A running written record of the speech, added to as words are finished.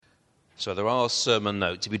So there are sermon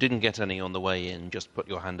notes. If you didn't get any on the way in, just put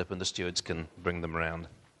your hand up and the stewards can bring them around.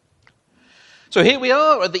 So here we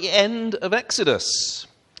are at the end of Exodus.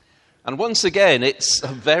 And once again, it's a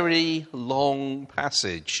very long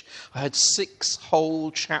passage. I had 6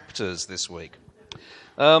 whole chapters this week.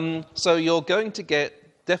 So you're going to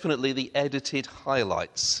get definitely the edited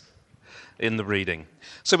highlights in the reading.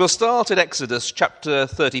 So we'll start at Exodus chapter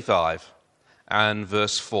 35 and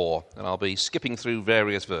verse 4. And I'll be skipping through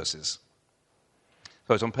various verses.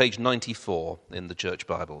 So it's on page 94 in the church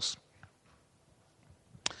Bibles.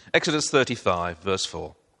 Exodus 35, verse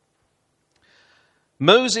 4.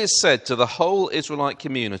 Moses said to the whole Israelite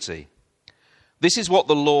community, "This is what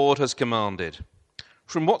the Lord has commanded.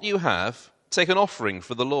 From what you have, take an offering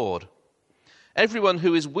for the Lord. Everyone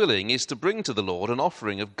who is willing is to bring to the Lord an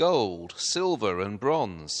offering of gold, silver, and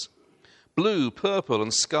bronze, blue, purple,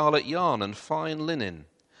 and scarlet yarn and fine linen,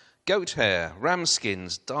 goat hair, ram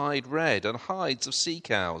skins dyed red, and hides of sea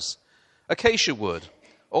cows, acacia wood,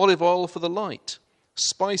 olive oil for the light,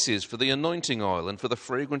 spices for the anointing oil and for the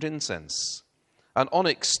fragrant incense, and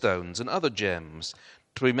onyx stones and other gems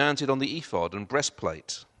to be mounted on the ephod and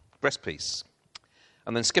breastpiece."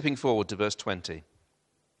 And then skipping forward to verse 20.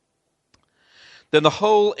 Then the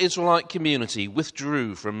whole Israelite community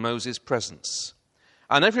withdrew from Moses' presence,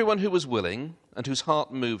 and everyone who was willing and whose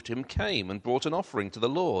heart moved him came and brought an offering to the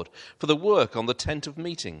Lord for the work on the tent of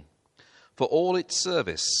meeting, for all its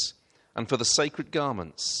service, and for the sacred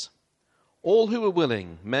garments. All who were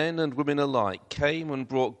willing, men and women alike, came and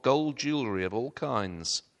brought gold jewelry of all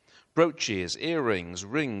kinds, brooches, earrings,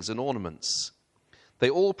 rings, and ornaments. They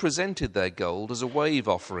all presented their gold as a wave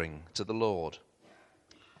offering to the Lord.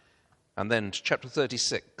 And then chapter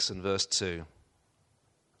 36 and verse 2.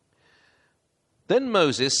 Then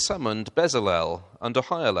Moses summoned Bezalel and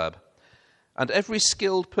Aholiab, and every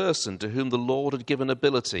skilled person to whom the Lord had given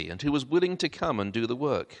ability and who was willing to come and do the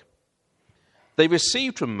work. They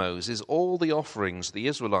received from Moses all the offerings the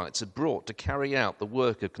Israelites had brought to carry out the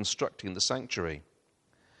work of constructing the sanctuary.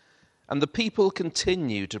 And the people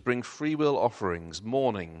continued to bring freewill offerings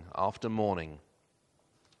morning after morning.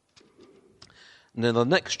 And in the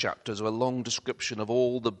next chapters are a long description of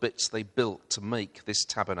all the bits they built to make this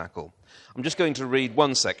tabernacle. I'm just going to read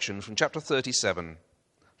one section from chapter 37,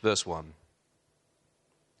 verse 1.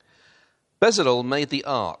 Bezalel made the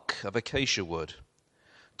ark of acacia wood,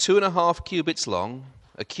 2.5 cubits long,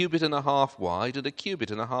 1.5 cubits wide, and 1.5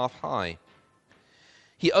 cubits high.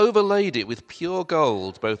 He overlaid it with pure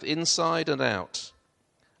gold, both inside and out,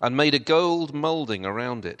 and made a gold moulding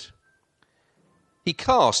around it. He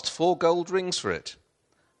cast 4 gold rings for it,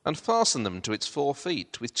 and fastened them to its 4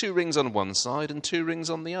 feet, with 2 rings on one side and 2 rings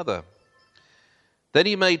on the other. Then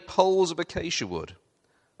he made poles of acacia wood,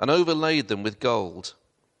 and overlaid them with gold,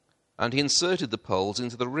 and he inserted the poles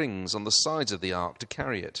into the rings on the sides of the ark to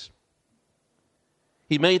carry it.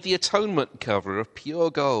 He made the atonement cover of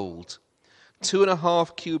pure gold,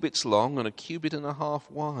 2.5 cubits long and 1.5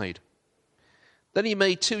 cubits wide. Then he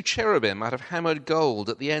made 2 cherubim out of hammered gold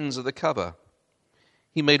at the ends of the cover.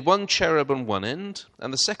 He made 1 cherub on one end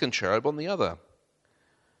and the second cherub on the other.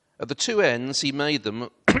 At the 2 ends he made them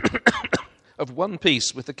of one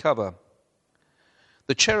piece with the cover.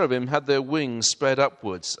 The cherubim had their wings spread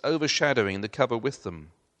upwards, overshadowing the cover with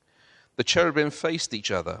them. The cherubim faced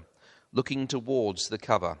each other, looking towards the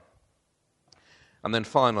cover. And then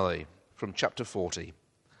finally, from chapter 40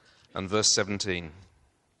 and verse 17.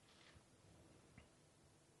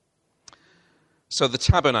 So the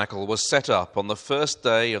tabernacle was set up on the first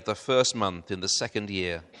day of the first month in the 2nd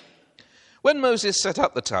year. When Moses set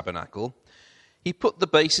up the tabernacle, he put the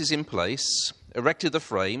bases in place, erected the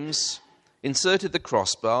frames, inserted the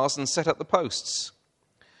crossbars, and set up the posts.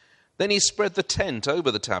 Then he spread the tent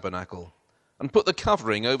over the tabernacle and put the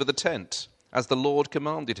covering over the tent, as the Lord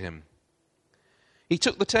commanded him. He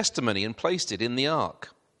took the testimony and placed it in the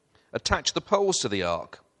ark, attached the poles to the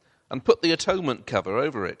ark, and put the atonement cover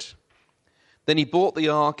over it. Then he brought the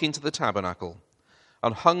ark into the tabernacle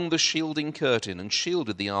and hung the shielding curtain and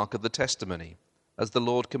shielded the ark of the testimony, as the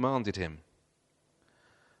Lord commanded him.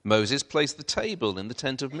 Moses placed the table in the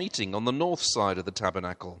tent of meeting on the north side of the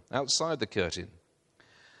tabernacle, outside the curtain.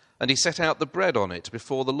 And he set out the bread on it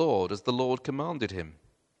before the Lord, as the Lord commanded him.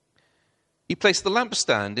 He placed the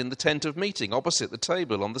lampstand in the tent of meeting opposite the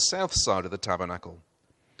table on the south side of the tabernacle.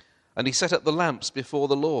 And he set up the lamps before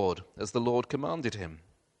the Lord, as the Lord commanded him.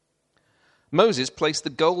 Moses placed the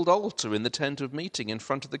gold altar in the tent of meeting in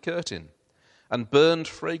front of the curtain and burned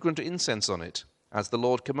fragrant incense on it, as the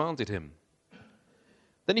Lord commanded him.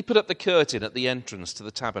 Then he put up the curtain at the entrance to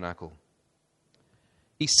the tabernacle.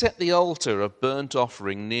 He set the altar of burnt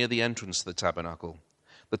offering near the entrance to the tabernacle,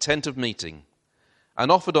 the tent of meeting,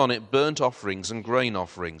 and offered on it burnt offerings and grain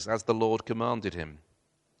offerings, as the Lord commanded him.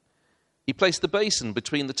 He placed the basin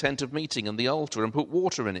between the tent of meeting and the altar and put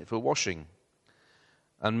water in it for washing.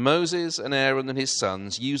 And Moses and Aaron and his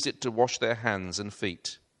sons used it to wash their hands and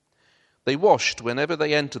feet. They washed whenever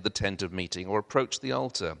they entered the tent of meeting or approached the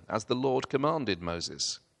altar, as the Lord commanded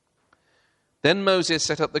Moses. Then Moses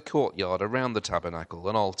set up the courtyard around the tabernacle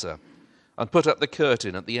and altar, and put up the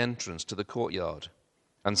curtain at the entrance to the courtyard.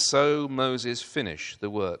 And so Moses finished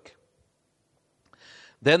the work.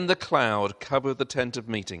 Then the cloud covered the tent of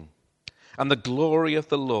meeting, and the glory of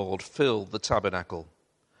the Lord filled the tabernacle.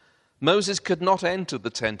 Moses could not enter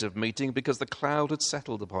the tent of meeting because the cloud had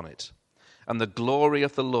settled upon it, and the glory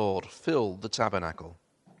of the Lord filled the tabernacle.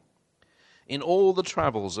 In all the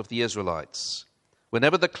travels of the Israelites,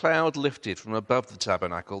 whenever the cloud lifted from above the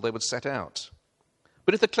tabernacle, they would set out.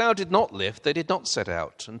 But if the cloud did not lift, they did not set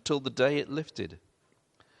out until the day it lifted.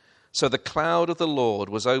 So the cloud of the Lord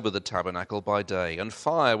was over the tabernacle by day, and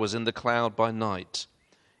fire was in the cloud by night,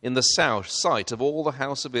 in the sight of all the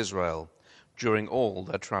house of Israel during all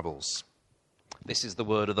their travels. This is the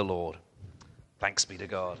word of the Lord. Thanks be to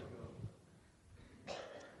God.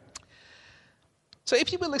 So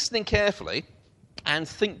if you were listening carefully and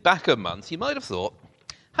think back a month, you might have thought,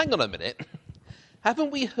 hang on a minute,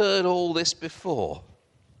 haven't we heard all this before?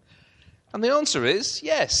 And the answer is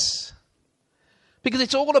yes. Because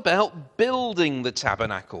it's all about building the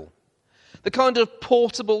tabernacle, the kind of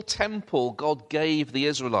portable temple God gave the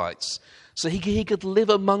Israelites so he could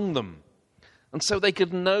live among them, and so they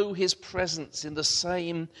could know his presence in the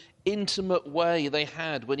same intimate way they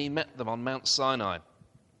had when he met them on Mount Sinai.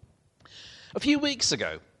 A few weeks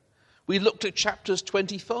ago, we looked at chapters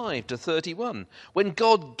 25 to 31, when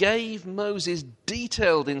God gave Moses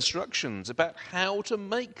detailed instructions about how to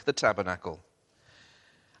make the tabernacle.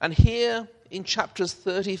 And here in chapters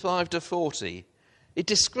 35 to 40, it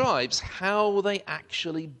describes how they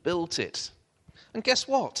actually built it. And guess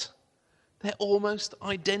what? They're almost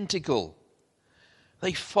identical.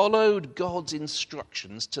 They followed God's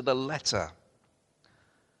instructions to the letter.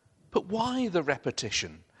 But why the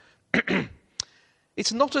repetition?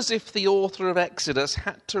 It's not as if the author of Exodus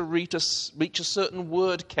had to reach a certain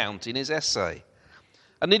word count in his essay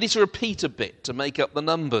and needed to repeat a bit to make up the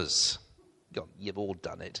numbers. God, you've all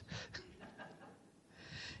done it.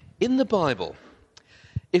 In the Bible,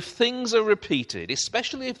 if things are repeated,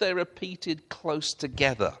 especially if they're repeated close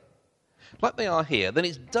together, like they are here, then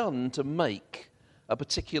it's done to make a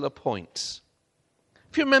particular point.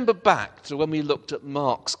 If you remember back to when we looked at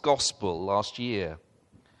Mark's Gospel last year,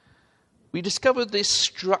 we discovered this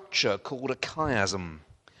structure called a chiasm,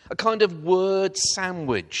 a kind of word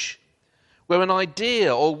sandwich, where an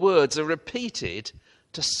idea or words are repeated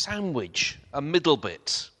to sandwich a middle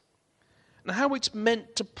bit. And how it's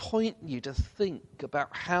meant to point you to think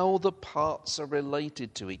about how the parts are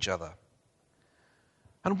related to each other.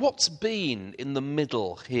 And what's been in the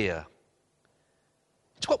middle here?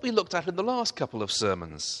 It's what we looked at in the last couple of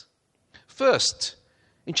sermons. First,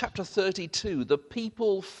 in chapter 32, the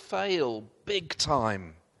people fail big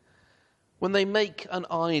time when they make an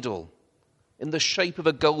idol in the shape of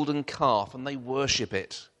a golden calf and they worship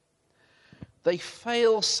it. They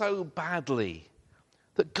fail so badly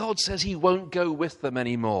that God says he won't go with them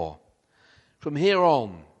anymore. From here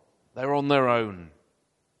on, they're on their own.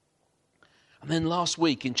 And then last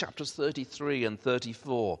week in chapters 33 and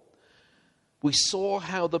 34, we saw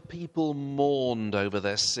how the people mourned over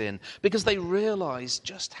their sin because they realized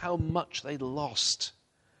just how much they'd lost.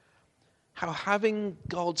 How having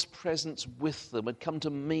God's presence with them had come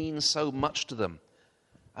to mean so much to them.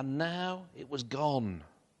 And now it was gone.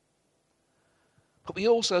 But we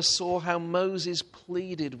also saw how Moses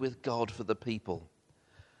pleaded with God for the people.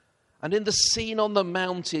 And in the scene on the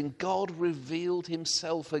mountain, God revealed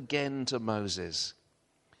himself again to Moses.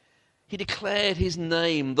 He declared his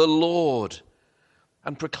name, the Lord,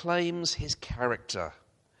 and proclaims his character.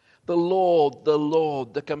 The Lord,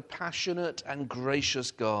 the compassionate and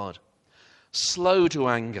gracious God, slow to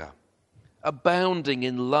anger, abounding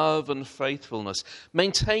in love and faithfulness,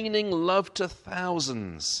 maintaining love to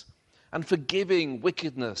thousands, and forgiving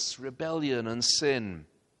wickedness, rebellion, and sin.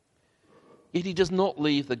 Yet he does not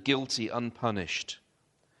leave the guilty unpunished.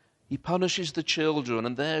 He punishes the children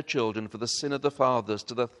and their children for the sin of the fathers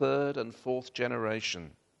to the third and fourth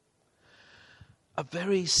generation. A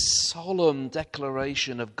very solemn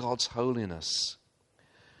declaration of God's holiness,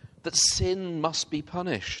 that sin must be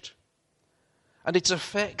punished, and its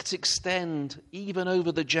effects extend even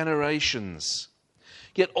over the generations,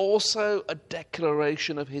 yet also a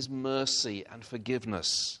declaration of his mercy and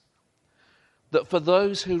forgiveness. that for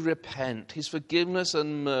those who repent, his forgiveness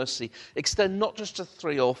and mercy extend not just to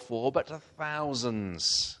 3 or 4, but to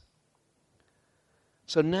thousands.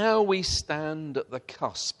 So now we stand at the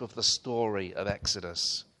cusp of the story of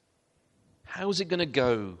Exodus. How's it going to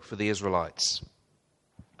go for the Israelites?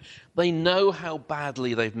 They know how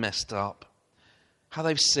badly they've messed up, how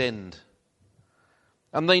they've sinned.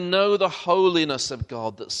 And they know the holiness of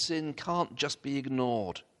God, that sin can't just be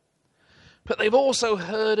ignored. But they've also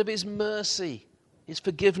heard of his mercy, his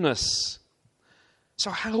forgiveness. So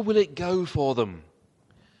how will it go for them?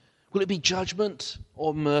 Will it be judgment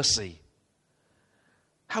or mercy?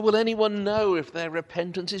 How will anyone know if their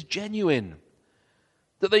repentance is genuine?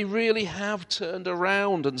 That they really have turned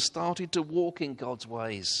around and started to walk in God's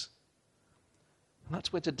ways? And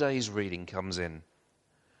that's where today's reading comes in.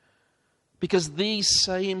 Because these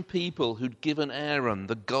same people who'd given Aaron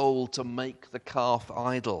the gold to make the calf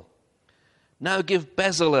idol now give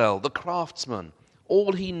Bezalel, the craftsman,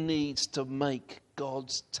 all he needs to make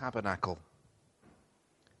God's tabernacle.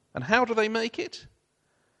 And how do they make it?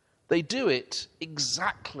 They do it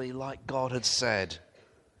exactly like God had said.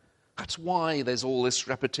 That's why there's all this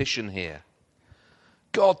repetition here.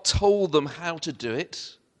 God told them how to do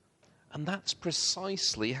it, and that's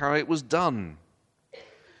precisely how it was done.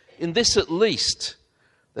 In this at least,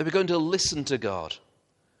 they were going to listen to God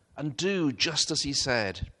and do just as he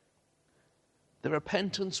said. The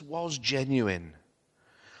repentance was genuine,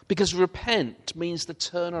 because repent means to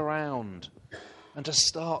turn around and to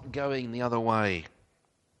start going the other way.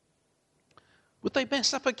 Would they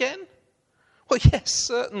mess up again? Well, yes,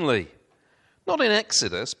 certainly. Not in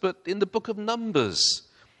Exodus, but in the book of Numbers.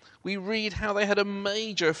 We read how they had a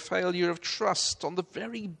major failure of trust on the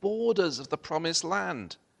very borders of the promised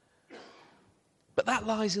land. But that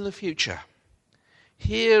lies in the future.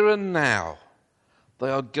 Here and now, they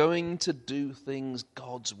are going to do things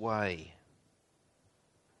God's way.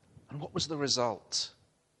 And what was the result?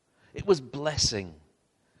 It was blessing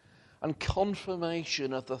and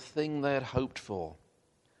confirmation of the thing they had hoped for.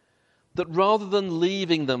 That rather than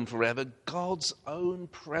leaving them forever, God's own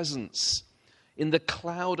presence in the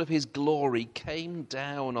cloud of his glory came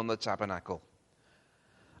down on the tabernacle.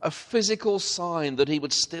 A physical sign that he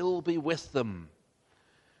would still be with them.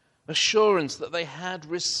 Assurance that they had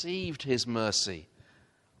received his mercy,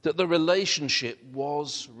 that the relationship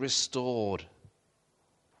was restored.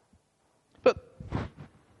 But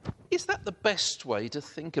is that the best way to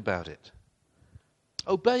think about it?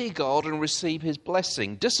 Obey God and receive his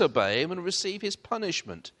blessing, disobey him and receive his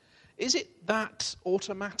punishment. Is it that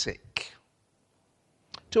automatic?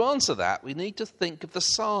 To answer that, we need to think of the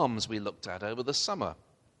Psalms we looked at over the summer.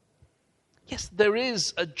 Yes, there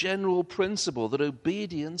is a general principle that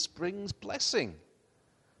obedience brings blessing.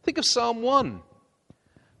 Think of Psalm 1.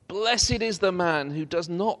 Blessed is the man who does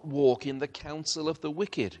not walk in the counsel of the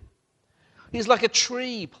wicked. He is like a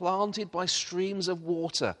tree planted by streams of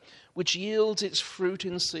water, which yields its fruit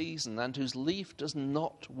in season and whose leaf does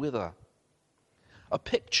not wither. A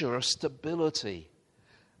picture of stability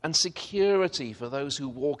and security for those who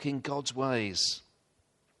walk in God's ways.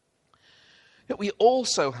 Yet we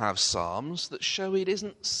also have psalms that show it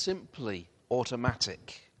isn't simply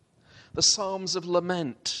automatic. The psalms of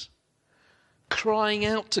lament, crying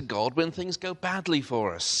out to God when things go badly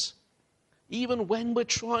for us, even when we're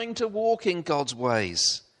trying to walk in God's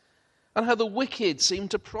ways, and how the wicked seem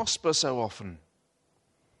to prosper so often.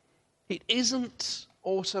 It isn't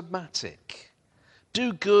automatic.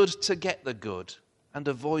 Do good to get the good and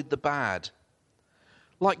avoid the bad.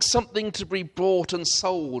 Like something to be bought and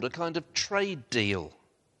sold, a kind of trade deal.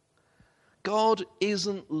 God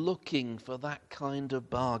isn't looking for that kind of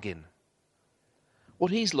bargain.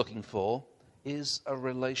 What he's looking for is a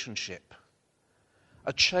relationship.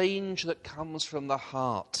 A change that comes from the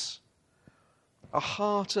heart. A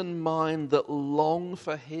heart and mind that long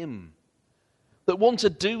for him. That want to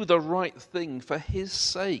do the right thing for his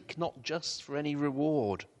sake, not just for any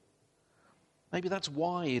reward. Maybe that's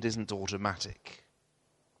why it isn't automatic.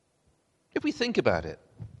 If we think about it,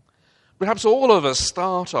 perhaps all of us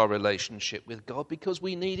start our relationship with God because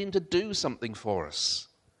we need him to do something for us.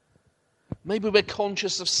 Maybe we're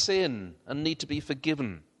conscious of sin and need to be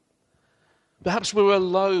forgiven. Perhaps we're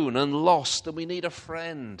alone and lost and we need a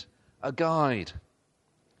friend, a guide.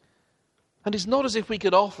 And it's not as if we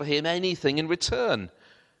could offer him anything in return.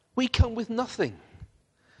 We come with nothing.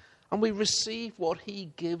 And we receive what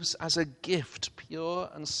he gives as a gift, pure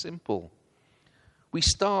and simple. We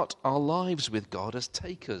start our lives with God as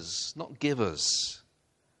takers, not givers.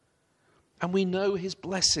 And we know his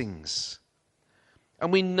blessings.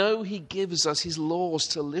 And we know he gives us his laws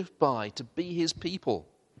to live by, to be his people.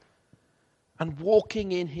 And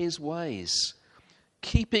walking in his ways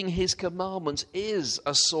Keeping his commandments is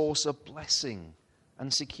a source of blessing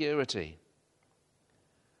and security.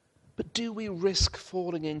 But do we risk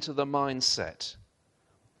falling into the mindset,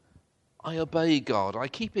 I obey God, I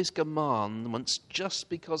keep his commandments just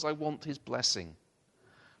because I want his blessing,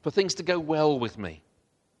 for things to go well with me?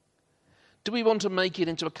 Do we want to make it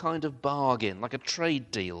into a kind of bargain, like a trade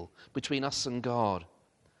deal between us and God?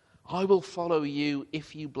 I will follow you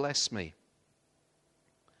if you bless me.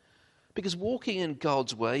 Because walking in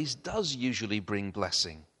God's ways does usually bring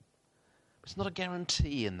blessing. It's not a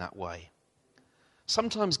guarantee in that way.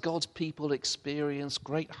 Sometimes God's people experience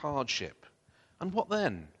great hardship. And what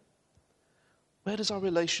then? Where does our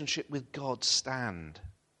relationship with God stand?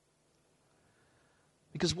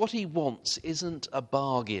 Because what he wants isn't a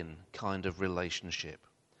bargain kind of relationship,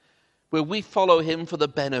 where we follow him for the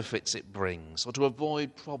benefits it brings, or to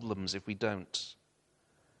avoid problems if we don't.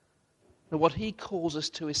 No, what he calls us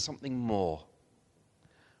to is something more.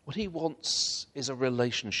 What he wants is a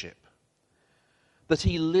relationship, that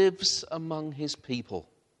he lives among his people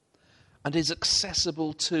and is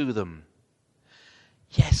accessible to them.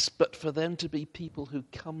 Yes, but for them to be people who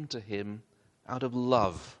come to him out of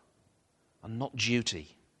love and not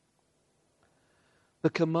duty. The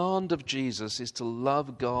command of Jesus is to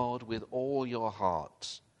love God with all your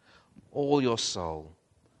heart, all your soul,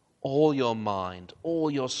 all your mind, all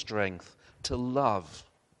your strength, to love.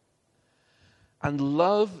 And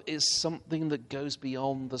love is something that goes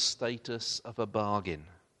beyond the status of a bargain.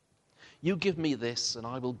 You give me this and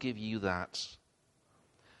I will give you that.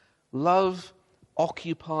 Love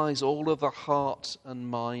occupies all of the heart and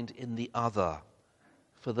mind in the other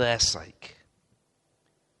for their sake.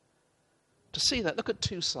 To see that, look at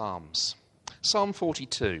 2 Psalms. Psalm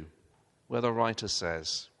 42, where the writer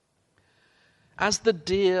says, "As the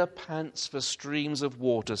deer pants for streams of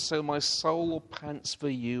water, so my soul pants for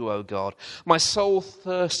you, O God. My soul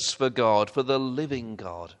thirsts for God, for the living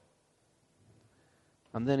God."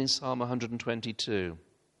 And then in Psalm 122,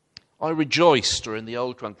 "I rejoiced," or in the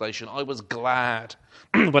old translation, "I was glad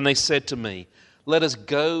when they said to me, 'Let us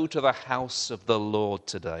go to the house of the Lord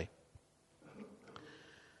today.'"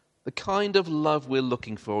 The kind of love we're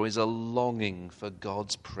looking for is a longing for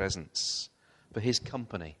God's presence, for his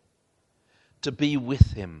company, to be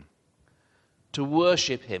with him, to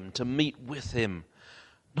worship him, to meet with him,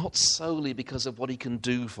 not solely because of what he can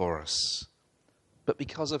do for us, but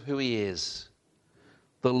because of who he is,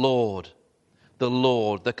 the Lord,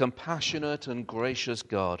 the compassionate and gracious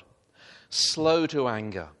God, slow to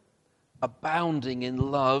anger, abounding in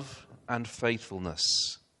love and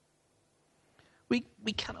faithfulness.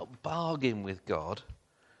 We cannot bargain with God.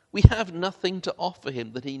 We have nothing to offer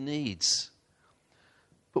him that he needs.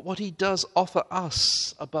 But what he does offer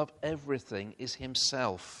us above everything is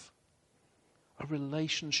himself. A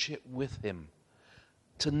relationship with him.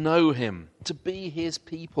 To know him. To be his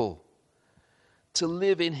people. To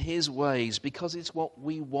live in his ways because it's what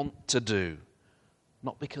we want to do.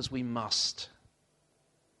 Not because we must.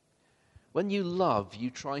 When you love, you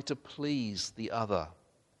try to please the other.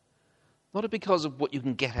 Not because of what you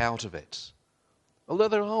can get out of it. Although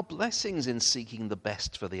there are blessings in seeking the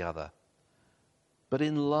best for the other. But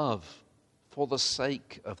in love, for the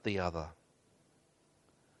sake of the other.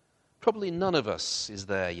 Probably none of us is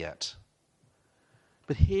there yet.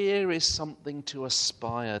 But here is something to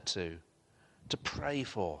aspire to pray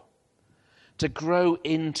for, to grow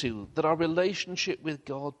into, that our relationship with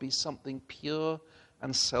God be something pure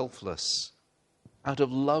and selfless, out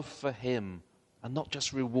of love for him and not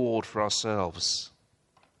just reward for ourselves.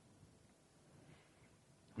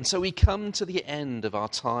 And so we come to the end of our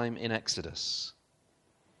time in Exodus.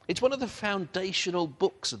 It's one of the foundational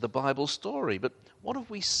books of the Bible story, but what have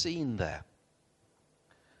we seen there?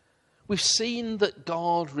 We've seen that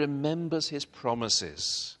God remembers his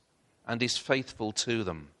promises and is faithful to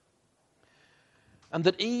them. And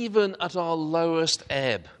that even at our lowest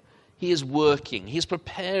ebb, he is working, he is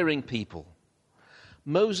preparing people.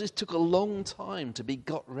 Moses took a long time to be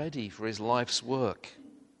got ready for his life's work.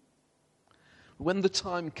 When the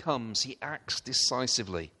time comes, he acts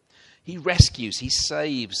decisively. He rescues, he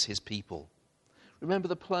saves his people. Remember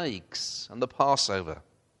the plagues and the Passover.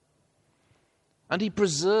 And he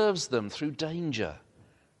preserves them through danger.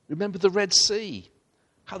 Remember the Red Sea,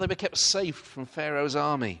 how they were kept safe from Pharaoh's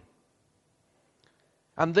army.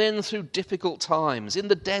 And then through difficult times, in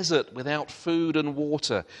the desert without food and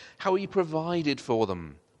water, how he provided for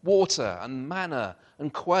them, water and manna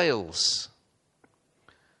and quails.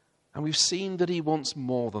 And we've seen that he wants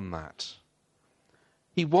more than that.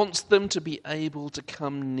 He wants them to be able to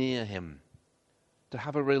come near him, to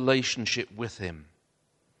have a relationship with him.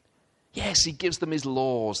 Yes, he gives them his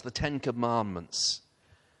laws, the 10 Commandments.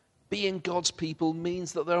 Being God's people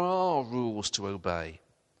means that there are rules to obey,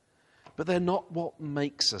 but they're not what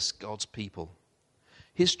makes us God's people.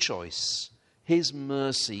 His choice, his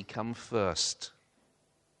mercy come first.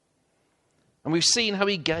 And we've seen how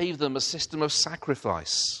he gave them a system of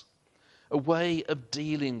sacrifice, a way of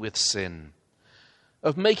dealing with sin,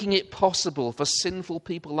 of making it possible for sinful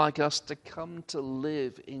people like us to come to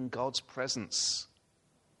live in God's presence.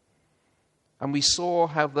 And we saw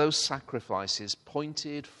how those sacrifices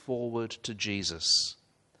pointed forward to Jesus,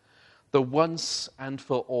 the once and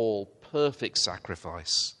for all perfect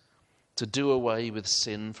sacrifice to do away with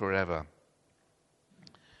sin forever.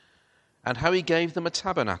 And how he gave them a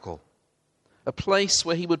tabernacle, a place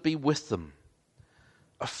where he would be with them,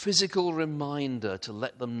 a physical reminder to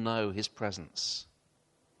let them know his presence.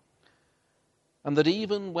 And that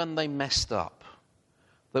even when they messed up,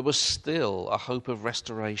 there was still a hope of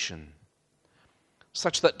restoration,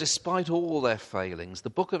 such that despite all their failings, the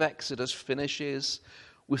book of Exodus finishes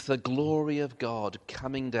with the glory of God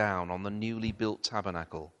coming down on the newly built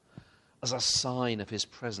tabernacle as a sign of his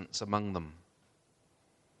presence among them.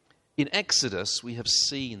 In Exodus, we have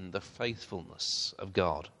seen the faithfulness of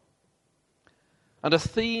God. And a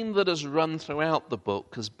theme that has run throughout the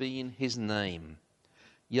book has been his name,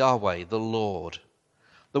 Yahweh, the Lord,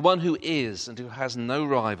 the one who is and who has no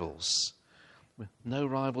rivals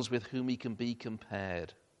with whom he can be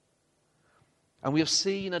compared. And we have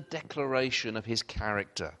seen a declaration of his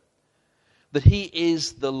character, that he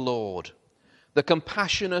is the Lord, the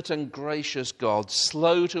compassionate and gracious God,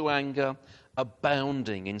 slow to anger,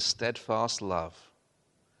 abounding in steadfast love.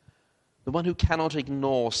 The one who cannot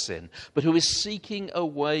ignore sin, but who is seeking a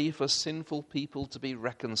way for sinful people to be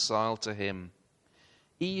reconciled to him,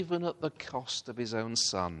 even at the cost of his own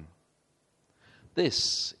Son.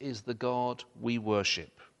 This is the God we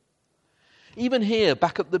worship. Even here,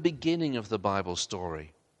 back at the beginning of the Bible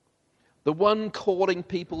story, the one calling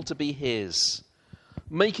people to be his,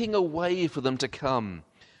 making a way for them to come,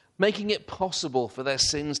 making it possible for their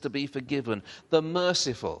sins to be forgiven, the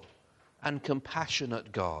merciful and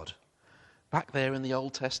compassionate God, back there in the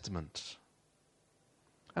Old Testament.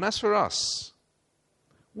 And as for us,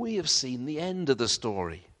 we have seen the end of the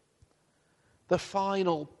story. The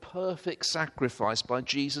final perfect sacrifice by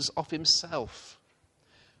Jesus of himself,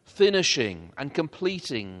 finishing and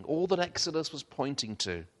completing all that Exodus was pointing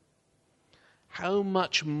to. How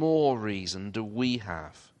much more reason do we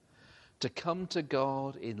have to come to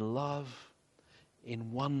God in love,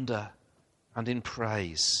 in wonder, and in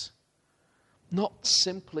praise? Not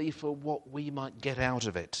simply for what we might get out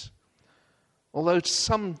of it, although to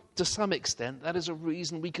some extent that is a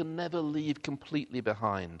reason we can never leave completely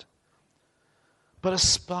behind, but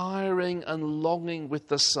aspiring and longing with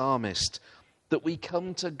the psalmist that we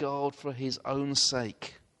come to God for his own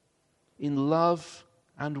sake, in love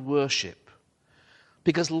and worship.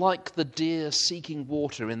 Because like the deer seeking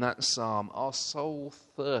water in that psalm, our soul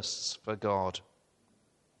thirsts for God.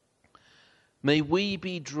 May we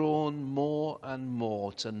be drawn more and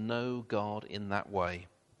more to know God in that way,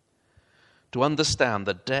 to understand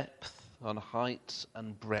the depth and height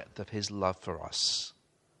and breadth of his love for us,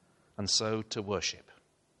 and so to worship.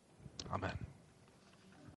 Amen.